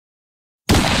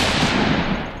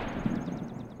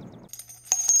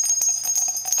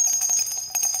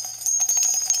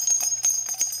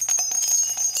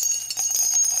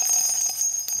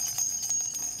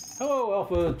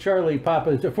Alpha Charlie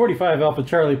Papa, 45 Alpha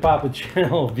Charlie Papa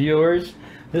channel viewers.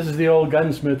 This is the old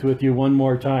gunsmith with you one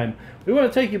more time. We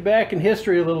want to take you back in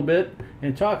history a little bit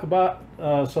and talk about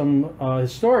some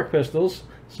historic pistols,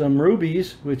 some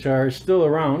rubies, which are still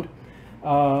around.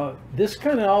 This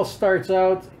kind of all starts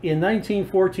out in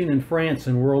 1914 in France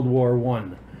in World War I.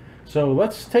 So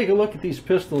let's take a look at these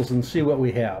pistols and see what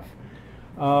we have.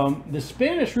 The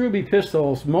Spanish Ruby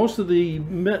pistols, most of the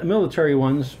military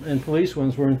ones and police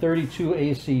ones were in 32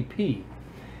 ACP.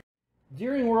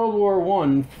 During World War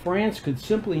I, France could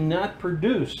simply not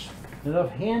produce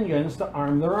enough handguns to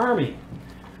arm their army.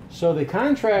 So they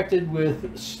contracted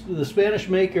with the Spanish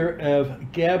maker of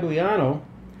Gagliano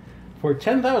for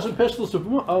 10,000 pistols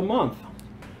a month,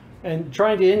 and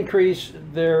trying to increase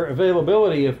their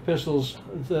availability of pistols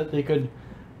that they could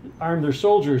arm their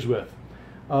soldiers with.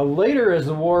 Later, as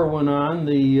the war went on,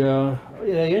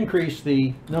 they increased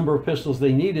the number of pistols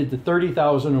they needed to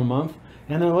 30,000 a month,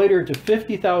 and then later to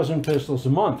 50,000 pistols a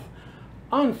month.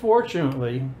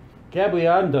 Unfortunately,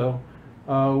 Gagliano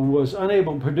was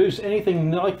unable to produce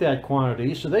anything like that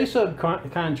quantity, so they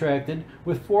subcontracted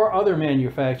with 4 other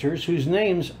manufacturers whose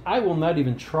names I will not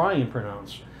even try and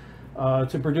pronounce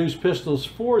to produce pistols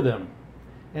for them.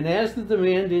 And as the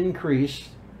demand increased,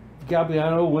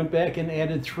 Gagliano went back and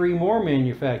added 3 more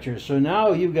manufacturers. So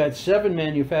now you've got 7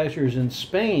 manufacturers in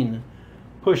Spain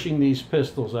pushing these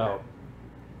pistols out.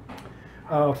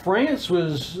 France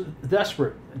was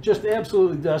desperate, just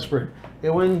absolutely desperate.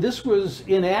 And when this was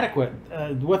inadequate,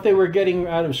 what they were getting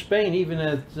out of Spain, even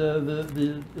at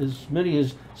as many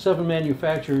as 7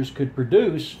 manufacturers could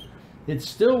produce, it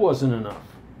still wasn't enough.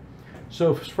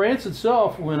 So France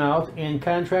itself went out and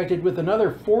contracted with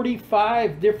another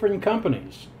 45 different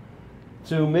companies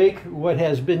to make what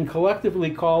has been collectively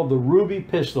called the Ruby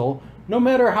pistol. No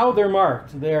matter how they're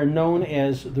marked, they are known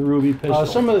as the Ruby pistol.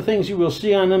 Some of the things you will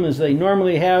see on them is they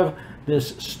normally have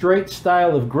this straight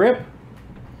style of grip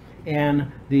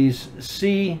and these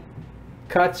C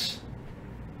cuts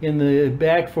in the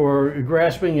back for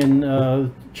grasping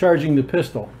and charging the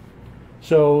pistol.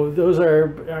 So those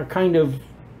are kind of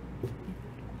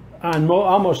on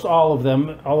almost all of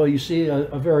them, although you see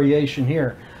a variation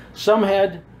here. Some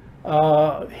had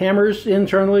hammers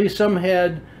internally, some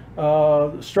had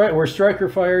were striker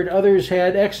fired, others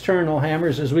had external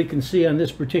hammers, as we can see on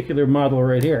this particular model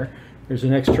right here. There's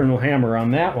an external hammer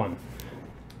on that one.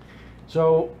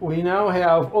 So we now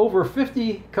have over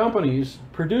 50 companies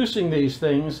producing these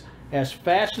things as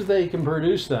fast as they can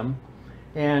produce them,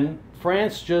 and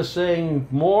France just saying,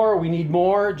 more, we need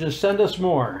more, just send us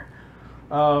more.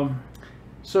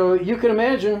 So you can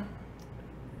imagine,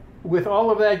 with all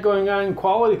of that going on,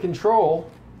 quality control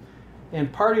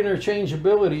and part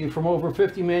interchangeability from over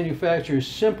 50 manufacturers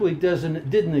simply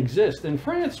didn't exist. And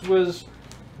France was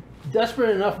desperate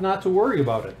enough not to worry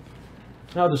about it.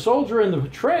 Now, the soldier in the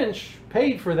trench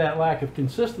paid for that lack of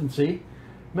consistency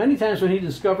many times when he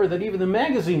discovered that even the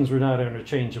magazines were not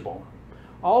interchangeable.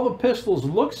 All the pistols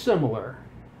look similar,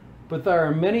 but there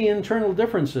are many internal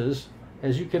differences,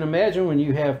 as you can imagine, when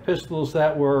you have pistols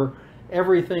that were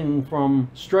everything from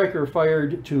striker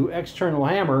fired to external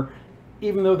hammer.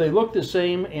 Even though they look the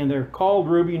same and they're called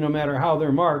Ruby, no matter how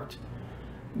they're marked,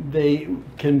 they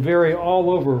can vary all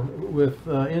over with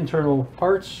internal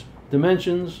parts,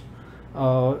 dimensions.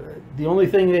 The only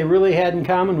thing they really had in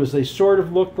common was they sort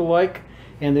of looked alike,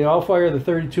 and they all fire the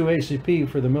 32 ACP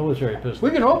for the military pistol.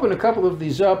 We can open a couple of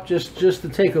these up just to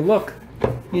take a look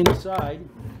inside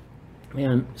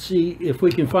and see if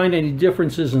we can find any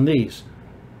differences in these.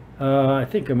 I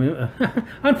think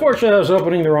unfortunately I was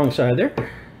opening the wrong side there.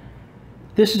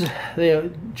 This is, they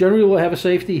generally will have a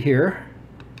safety here,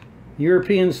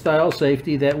 European style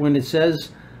safety, that when it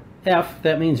says F,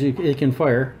 that means it can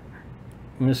fire.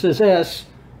 When it says S,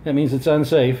 that means it's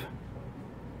unsafe.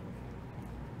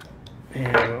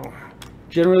 And we'll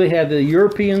generally have the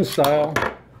European style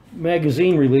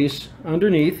magazine release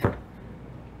underneath.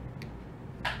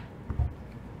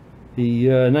 The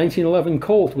 1911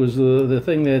 Colt was the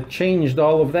thing that changed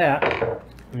all of that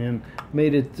and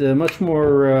made it much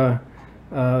more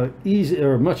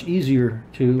much easier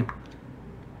to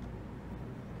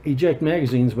eject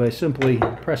magazines by simply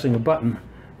pressing a button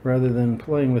rather than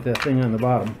playing with that thing on the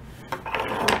bottom.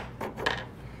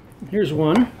 Here's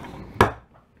one.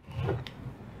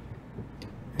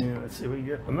 And let's see, we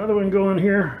get another one going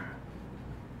here.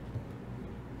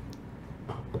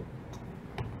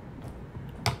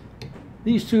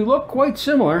 These two look quite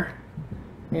similar,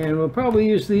 and we'll probably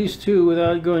use these two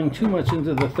without going too much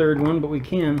into the third one, but we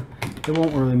can. It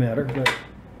won't really matter.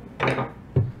 But,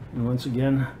 and once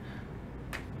again,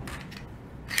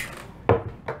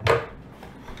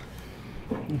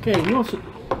 Okay, you also,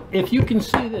 if you can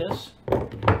see this,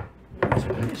 let's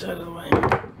put these out of the way.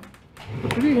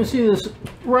 If you can see this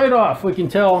right off, we can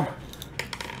tell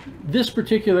this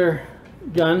particular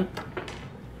gun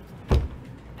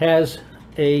has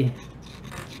a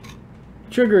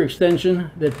trigger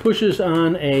extension that pushes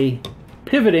on a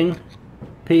pivoting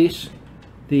piece.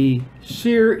 The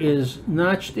sear is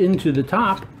notched into the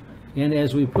top, and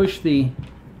as we push the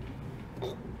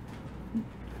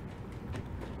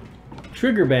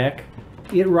trigger back,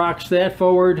 it rocks that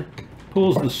forward,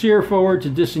 pulls the sear forward to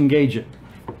disengage it.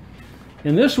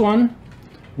 In this one,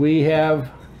 we have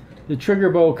the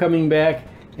trigger bow coming back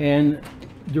and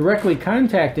directly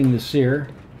contacting the sear,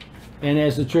 and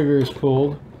as the trigger is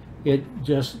pulled, it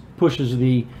just pushes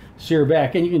the sear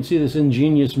back. And you can see this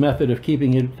ingenious method of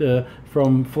keeping it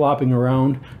from flopping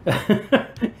around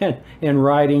and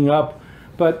riding up.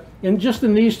 But just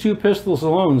in these two pistols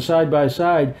alone, side by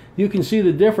side, you can see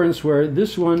the difference where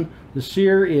this one, the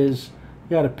sear is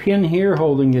got a pin here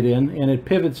holding it in, and it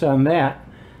pivots on that.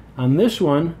 On this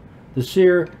one, the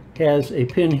sear has a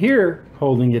pin here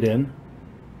holding it in,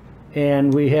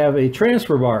 and we have a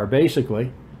transfer bar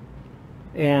basically.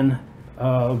 And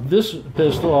this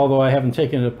pistol, although I haven't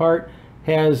taken it apart,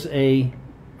 has a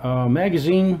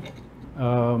magazine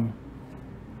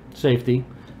safety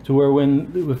to where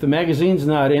if the magazine's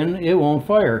not in, it won't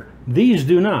fire. These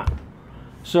do not.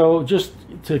 So just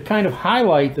to kind of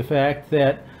highlight the fact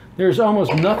that there's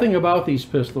almost nothing about these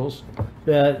pistols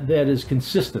that is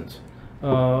consistent.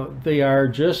 They are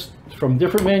just from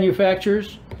different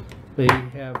manufacturers. They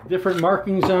have different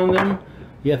markings on them,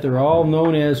 yet they're all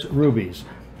known as rubies.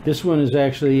 This one is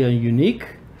actually a unique,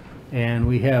 and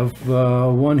we have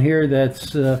one here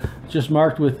that's just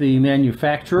marked with the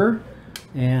manufacturer,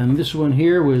 and this one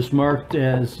here was marked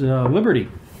as Liberty.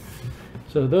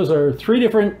 So those are three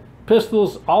different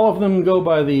pistols. All of them go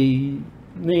by the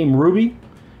name Ruby,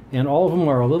 and all of them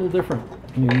are a little different.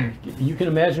 You can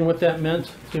imagine what that meant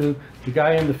to the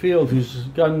guy in the field whose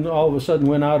gun all of a sudden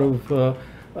went out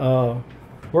of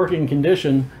working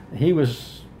condition. He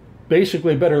was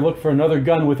basically better look for another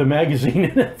gun with a magazine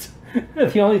in it.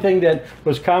 The only thing that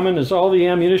was common is all the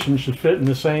ammunition should fit in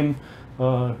the same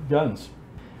guns.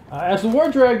 As the war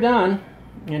dragged on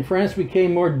and France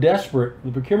became more desperate,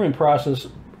 the procurement process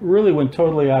really went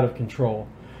totally out of control.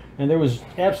 And there was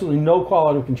absolutely no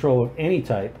quality control of any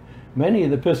type. Many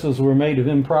of the pistols were made of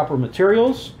improper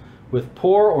materials with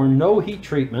poor or no heat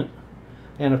treatment.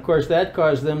 And of course that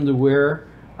caused them to wear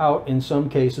out in some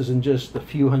cases in just a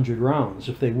few hundred rounds,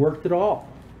 if they worked at all.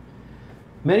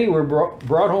 Many were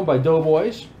brought home by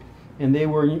doughboys, and they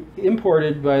were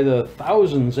imported by the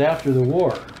thousands after the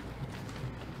war.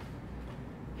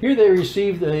 Here they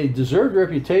received a deserved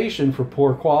reputation for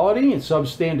poor quality and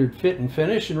substandard fit and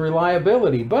finish and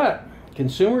reliability, but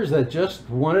consumers that just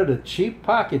wanted a cheap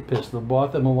pocket pistol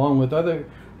bought them along with other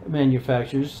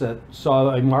manufacturers that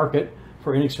saw a market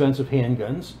for inexpensive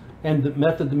handguns and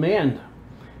met the demand.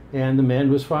 And the demand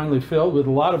was finally filled with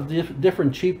a lot of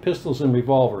different cheap pistols and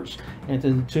revolvers.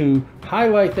 And to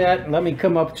highlight that, let me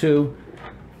come up to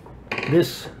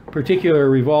this particular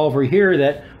revolver here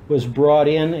that was brought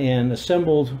in and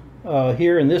assembled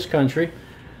here in this country.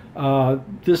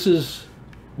 This is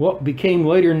what became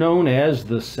later known as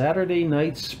the Saturday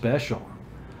Night Special.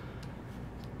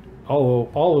 Although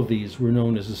all of these were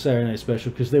known as the Saturday Night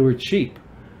Special because they were cheap.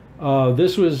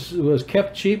 This was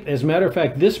kept cheap. As a matter of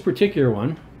fact, this particular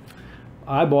one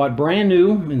I bought brand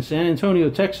new in San Antonio,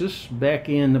 Texas back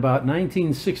in about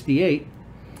 1968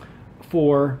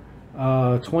 for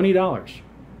 $20.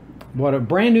 Bought a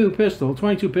brand new pistol,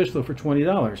 22 pistol, for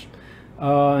 $20.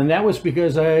 And that was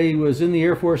because I was in the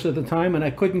Air Force at the time and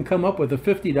I couldn't come up with the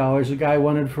 $50 a guy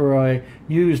wanted for a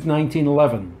used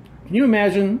 1911. Can you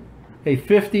imagine a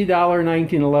 $50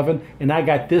 1911, and I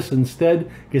got this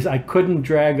instead because I couldn't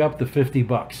drag up the 50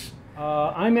 bucks.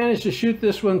 I managed to shoot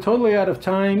this one totally out of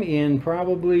time in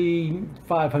probably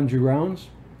 500 rounds.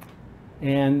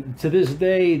 And to this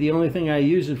day, the only thing I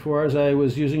use it for, as I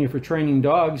was using it for training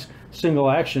dogs, single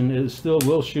action, is still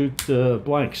will shoot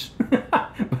blanks.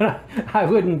 But I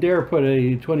wouldn't dare put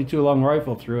a 22 long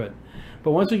rifle through it.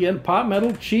 But once again, pot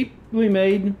metal, cheaply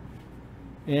made,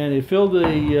 and it filled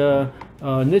a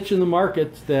niche in the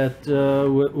market that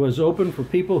was open for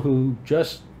people who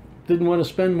just didn't want to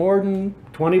spend more than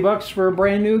 20 bucks for a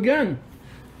brand new gun.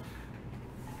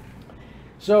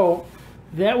 So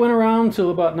that went around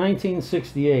till about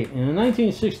 1968. And in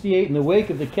 1968, in the wake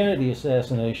of the Kennedy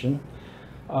assassination,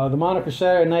 the moniker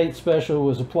Saturday Night Special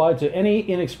was applied to any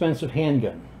inexpensive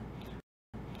handgun.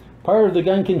 Part of the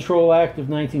Gun Control Act of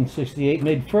 1968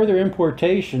 made further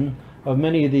importation of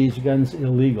many of these guns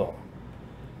illegal.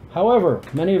 However,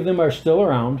 many of them are still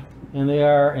around, and they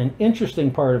are an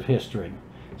interesting part of history.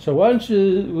 So why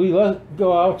don't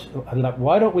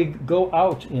we go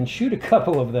out and shoot a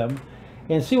couple of them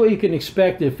and see what you can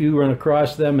expect if you run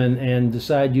across them and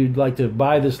decide you'd like to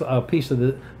buy this little piece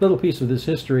of this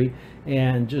history,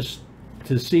 and just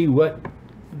to see what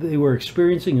they were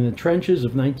experiencing in the trenches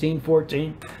of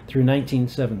 1914 through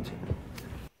 1917.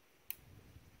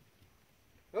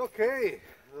 Okay,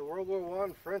 the World War I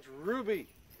French Ruby.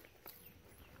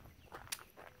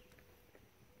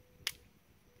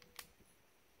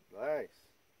 Nice.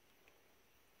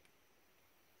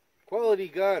 Quality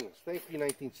guns. Thank you,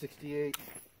 1968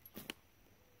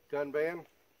 gun ban.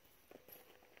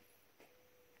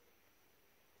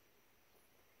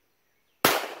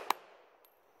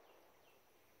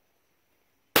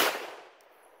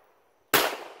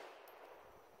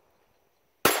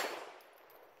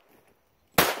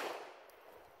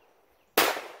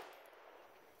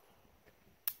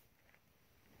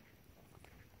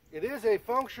 It is a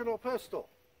functional pistol.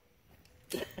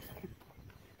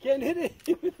 Can't hit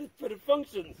it with it, but it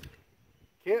functions.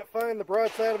 Can't find the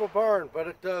broadside of a barn, but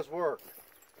it does work.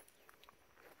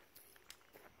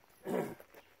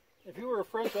 If you were a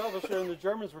French officer and the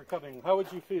Germans were coming, how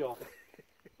would you feel?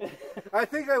 I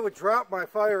think I would drop my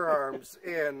firearms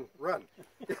and run.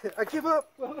 I give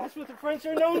up. Well, that's what the French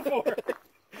are known for.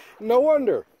 No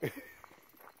wonder.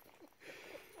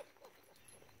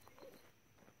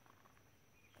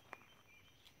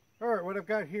 All right, what I've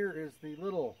got here is the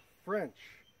little French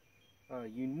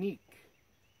unique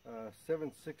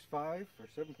 7.65 or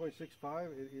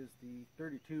 7.65. It is the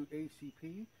 32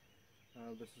 ACP.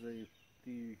 This is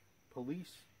the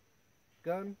police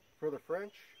gun for the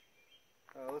French.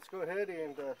 Let's go ahead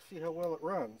and see how well it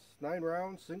runs. 9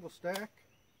 rounds, single stack.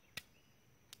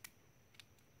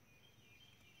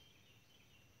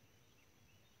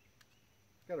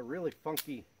 Got a really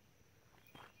funky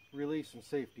release and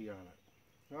safety on it.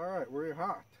 All right, we're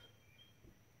hot.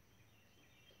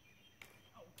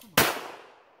 Oh, come on.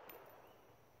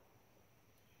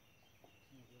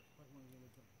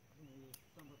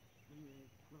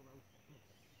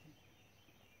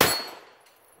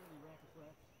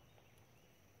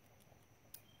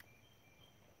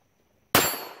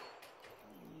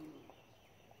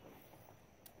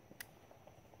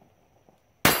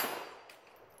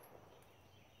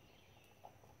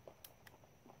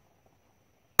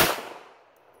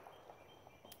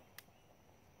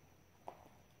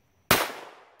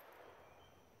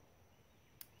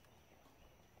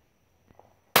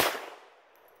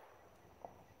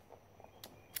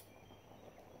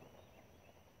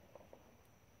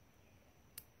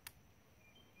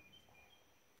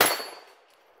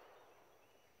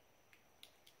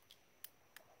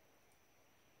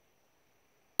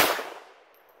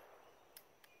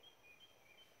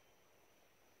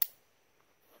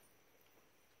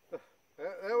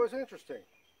 That was interesting.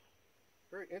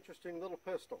 Very interesting little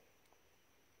pistol.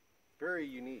 Very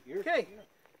unique. Okay,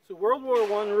 so World War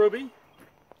I Ruby.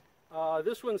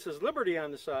 This one says Liberty on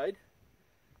the side.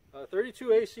 32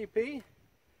 ACP.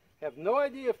 Have no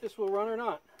idea if this will run or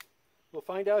not. We'll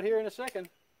find out here in a second.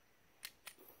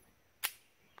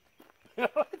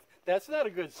 That's not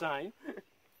a good sign.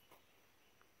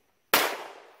 I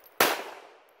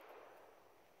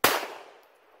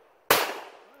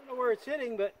don't know where it's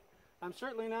hitting, but I'm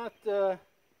certainly not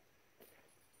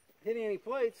hitting any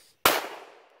plates.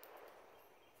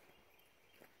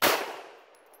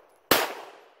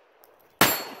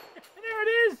 There it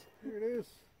is! There it is.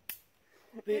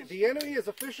 The enemy is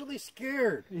officially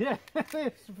scared. Yeah,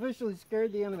 it's officially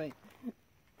scared the enemy.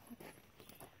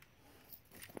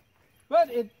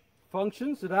 But it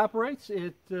functions, it operates,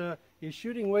 it is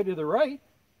shooting way to the right.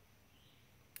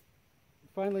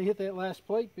 Finally hit that last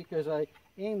plate because I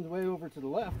aimed way over to the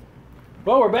left.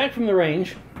 Well, we're back from the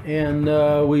range, and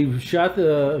we've shot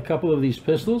a couple of these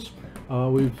pistols.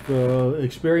 We've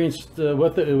experienced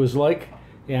what it was like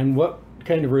and what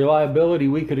kind of reliability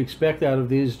we could expect out of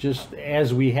these just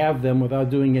as we have them without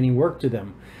doing any work to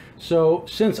them. So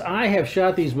since I have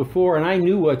shot these before and I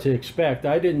knew what to expect,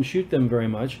 I didn't shoot them very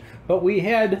much, but we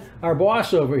had our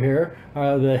boss over here,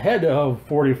 the head of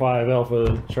 45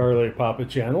 Alpha Charlie Papa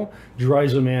Channel,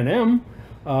 Dreiseman M,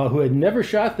 who had never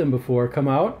shot them before, come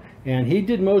out, and he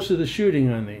did most of the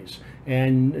shooting on these.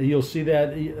 And you'll see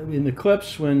that in the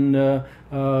clips when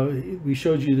we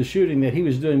showed you the shooting, that he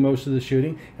was doing most of the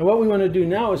shooting. And what we want to do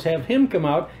now is have him come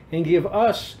out and give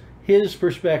us his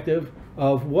perspective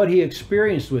of what he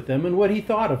experienced with them and what he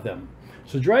thought of them.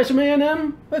 So Dreiseman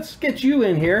M, let's get you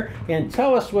in here and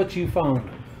tell us what you found.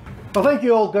 Well, thank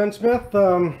you, old gunsmith.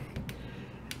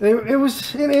 it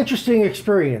was an interesting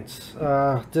experience,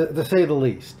 to say the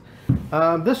least.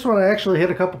 This one I actually hit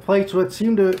a couple plates with.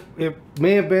 It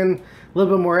may have been a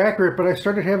little bit more accurate, but I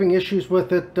started having issues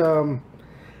with it.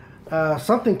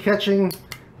 Something catching,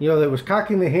 that was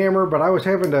cocking the hammer, but I was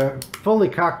having to fully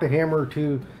cock the hammer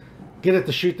to get it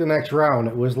to shoot the next round.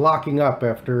 It was locking up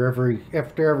after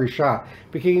every shot.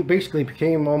 Basically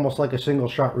became almost like a single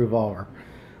shot revolver.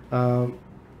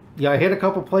 Yeah, I hit a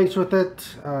couple plates with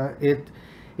it.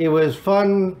 It was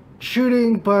fun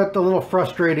shooting, but a little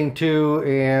frustrating too,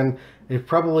 and it's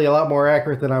probably a lot more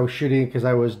accurate than I was shooting because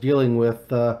I was dealing with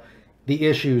the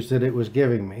issues that it was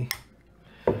giving me.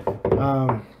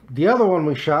 The other one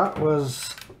we shot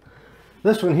was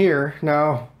this one here.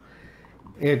 Now,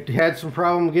 it had some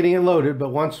problem getting it loaded, but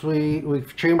once we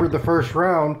chambered the first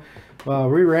round,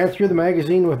 we ran through the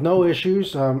magazine with no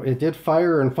issues. It did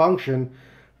fire and function,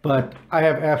 but I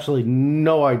have absolutely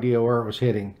no idea where it was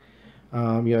hitting.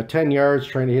 10 yards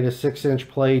trying to hit a 6-inch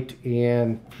plate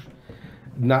and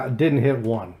didn't hit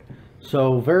one.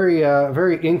 So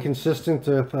very inconsistent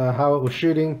with how it was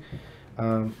shooting.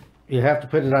 You have to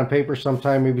put it on paper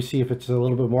sometime, maybe see if it's a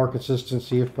little bit more consistent,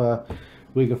 see if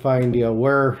we can find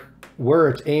where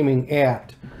it's aiming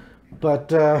at.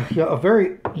 But a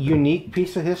very unique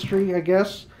piece of history, I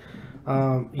guess.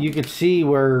 You could see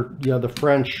where the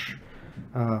French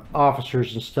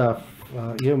officers and stuff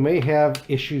may have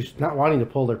issues not wanting to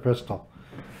pull their pistol.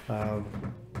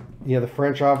 The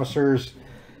French officers,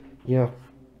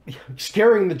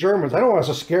 scaring the Germans. I want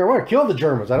to kill the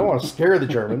Germans. I don't want to scare the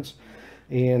Germans.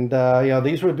 And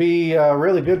these would be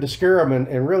really good to scare them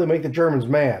and really make the Germans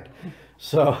mad.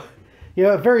 So,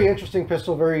 very interesting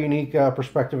pistol, very unique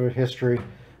perspective of history.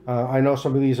 I know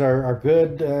some of these are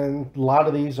good, and a lot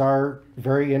of these are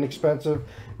very inexpensive,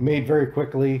 made very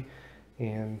quickly,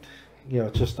 and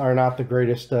just are not the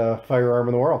greatest firearm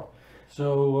in the world.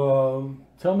 So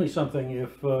tell me something.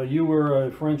 If you were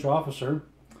a French officer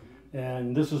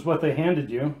and this is what they handed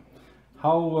you,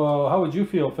 how would you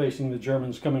feel facing the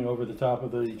Germans coming over the top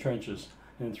of the trenches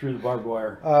and through the barbed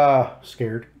wire?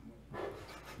 Scared.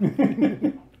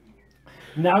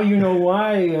 Now you know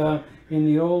why in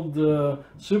the old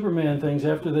Superman things,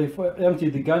 after they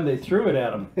emptied the gun, they threw it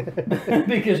at him.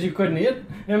 Because you couldn't hit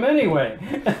him anyway.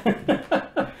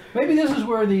 Maybe this is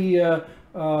where the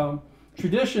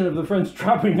tradition of the French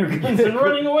dropping their guns and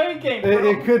running away came from.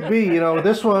 It could be.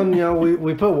 This one,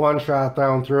 we put one shot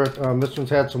down through it. This one's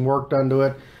had some work done to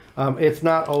it. It's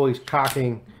not always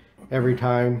cocking every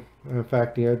time. In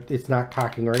fact, it's not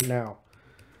cocking right now.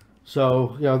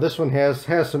 So, this one has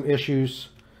some issues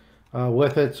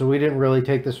with it, so we didn't really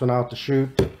take this one out to shoot.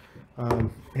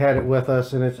 Had it with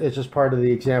us, and it's just part of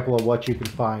the example of what you can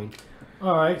find.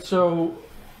 All right, so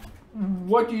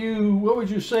what would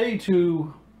you say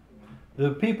to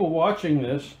the people watching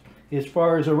this as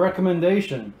far as a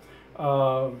recommendation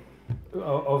of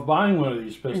buying one of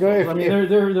these pistols? I mean,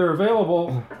 they're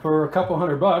available for a couple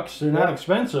 $100. They're not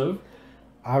expensive.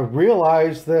 I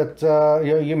realize that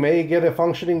you may get a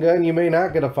functioning gun, you may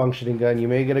not get a functioning gun. You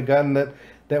may get a gun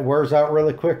that wears out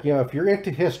really quick. If you're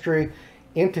into history,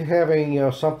 into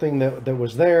having something that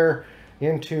was there,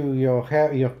 into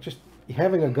just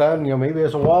having a gun, maybe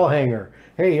as a wall hanger.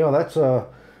 Hey, that's a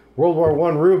World War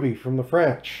I Ruby from the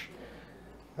French.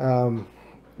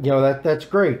 That's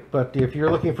great. But if you're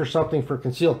looking for something for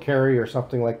concealed carry or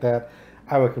something like that,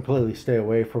 I would completely stay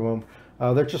away from them.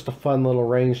 They're just a fun little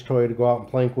range toy to go out and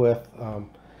plink with.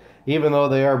 Even though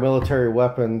they are military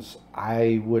weapons,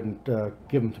 I wouldn't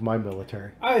give them to my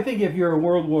military. I think if you're a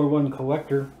World War I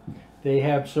collector, they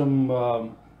have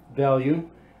some value.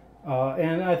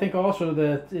 And I think also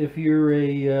that if you're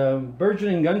a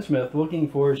burgeoning gunsmith looking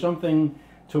for something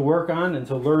to work on and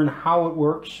to learn how it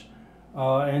works,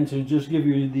 and to just give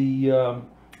you the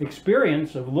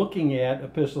experience of looking at a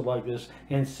pistol like this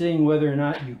and seeing whether or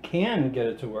not you can get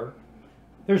it to work,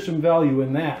 there's some value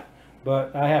in that.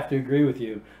 But I have to agree with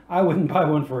you. I wouldn't buy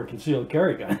one for a concealed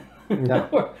carry gun.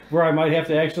 No. Where I might have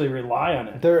to actually rely on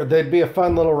it. They'd be a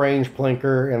fun little range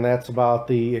plinker, and that's about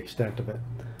the extent of it.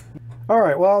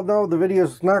 Alright, well, no, the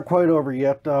video's not quite over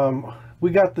yet.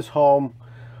 We got this home.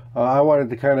 I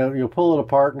wanted to kind of pull it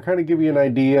apart and kind of give you an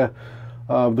idea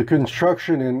of the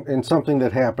construction and something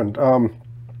that happened.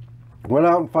 Went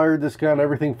out and fired this gun.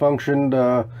 Everything functioned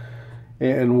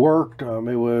and worked.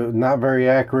 It was not very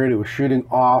accurate. It was shooting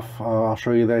off. I'll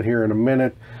show you that here in a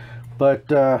minute. But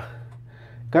got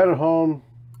it home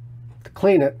to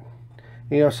clean it.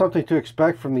 Something to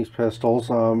expect from these pistols.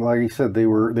 Like I said, they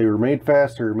were made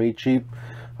fast. They were made cheap.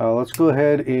 Let's go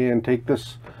ahead and take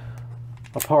this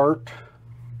apart.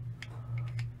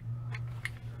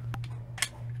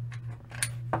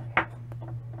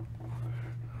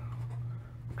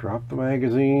 Drop the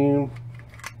magazine.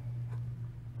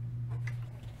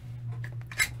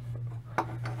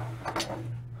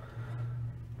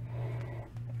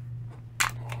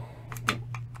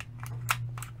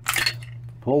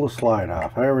 Pull the slide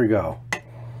off. There we go.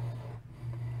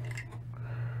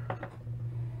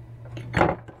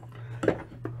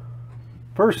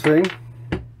 First thing,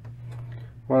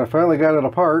 when I finally got it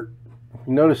apart,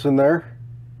 you notice in there,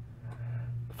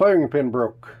 the firing pin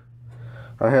broke.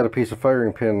 I had a piece of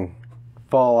firing pin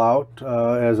fall out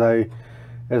as I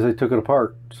took it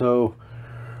apart. So,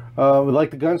 like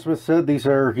the gunsmith said, these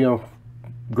are, you know,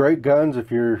 great guns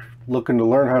if you're looking to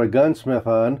learn how to gunsmith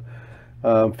on.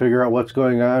 Figure out what's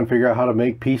going on, figure out how to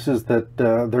make pieces that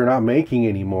they're not making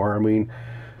anymore. I mean,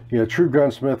 you know, a true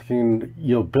gunsmith can,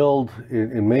 you know, build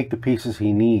and make the pieces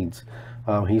he needs.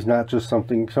 He's not just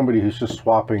somebody who's just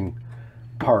swapping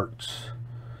parts.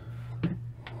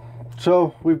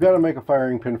 So we've got to make a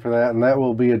firing pin for that, and that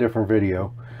will be a different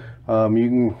video.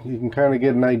 You can kind of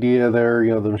get an idea there,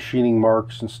 you know, the machining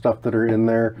marks and stuff that are in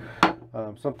there.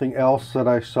 Something else that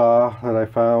I saw, that I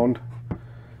found,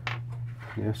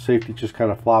 yeah, safety just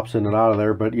kind of flops in and out of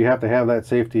there, but you have to have that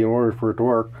safety in order for it to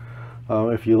work.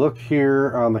 If you look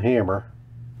here on the hammer,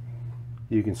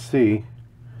 you can see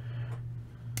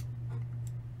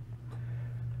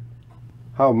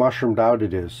how mushroomed out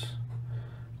it is.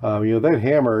 You know, that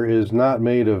hammer is not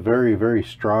made of very, very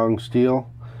strong steel,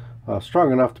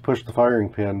 strong enough to push the firing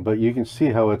pin, but you can see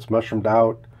how it's mushroomed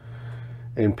out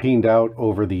and peened out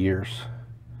over the years.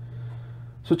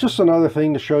 So just another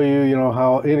thing to show you, you know,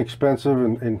 how inexpensive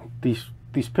and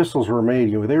these pistols were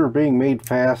made. You know, they were being made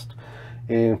fast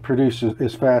and produced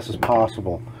as fast as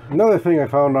possible. Another thing I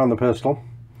found on the pistol,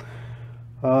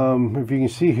 if you can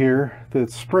see here,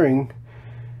 that spring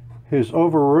has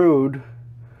overrode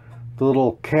the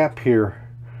little cap here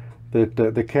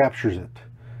that captures it.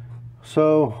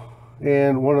 So,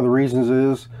 and one of the reasons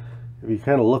is, if you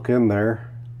kind of look in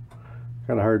there,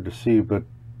 kind of hard to see, but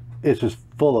it's just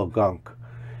full of gunk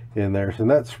in there. So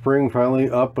that spring finally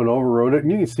up and overrode it,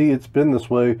 and you can see it's been this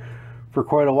way for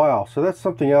quite a while. So that's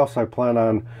something else I plan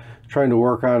on trying to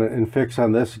work on and fix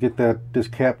on this, get this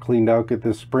cap cleaned out, get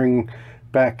this spring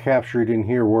back captured in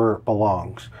here where it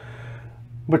belongs.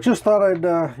 But just thought I'd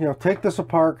you know, take this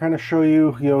apart, kind of show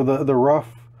you, you know, the rough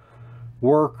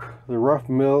work, the rough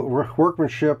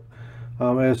workmanship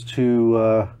as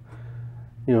to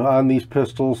you know, on these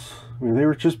pistols. I mean, they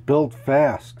were just built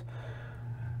fast.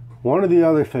 One of the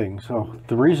other things, so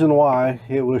the reason why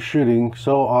it was shooting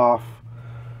so off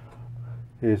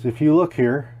is, if you look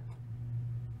here,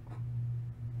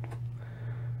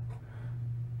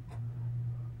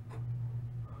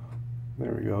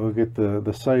 there we go, we'll get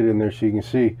the sight in there so you can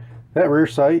see that rear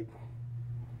sight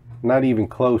not even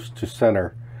close to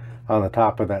center on the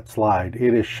top of that slide.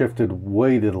 It is shifted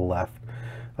way to the left,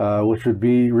 which would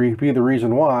be the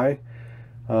reason why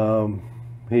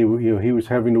he was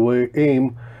having to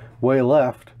aim way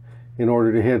left in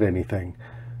order to hit anything.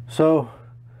 So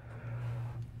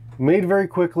made very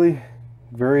quickly,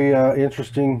 very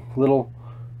interesting little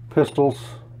pistols.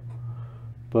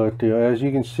 But as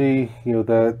you can see,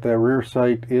 that rear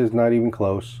sight is not even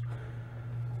close.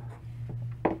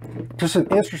 Just an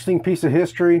interesting piece of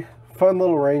history, fun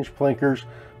little range plinkers,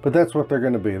 but that's what they're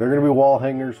going to be. They're going to be wall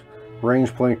hangers,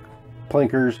 range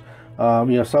plinkers.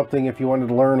 Something if you wanted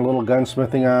to learn a little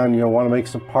gunsmithing on, want to make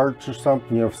some parts or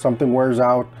something, if something wears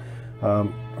out,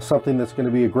 something that's going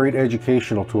to be a great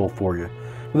educational tool for you.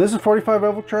 This is 45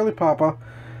 Alpha Charlie Papa,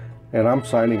 and I'm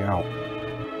signing out.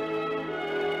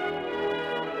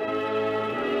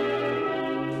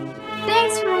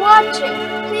 Thanks for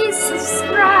watching. Please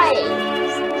subscribe.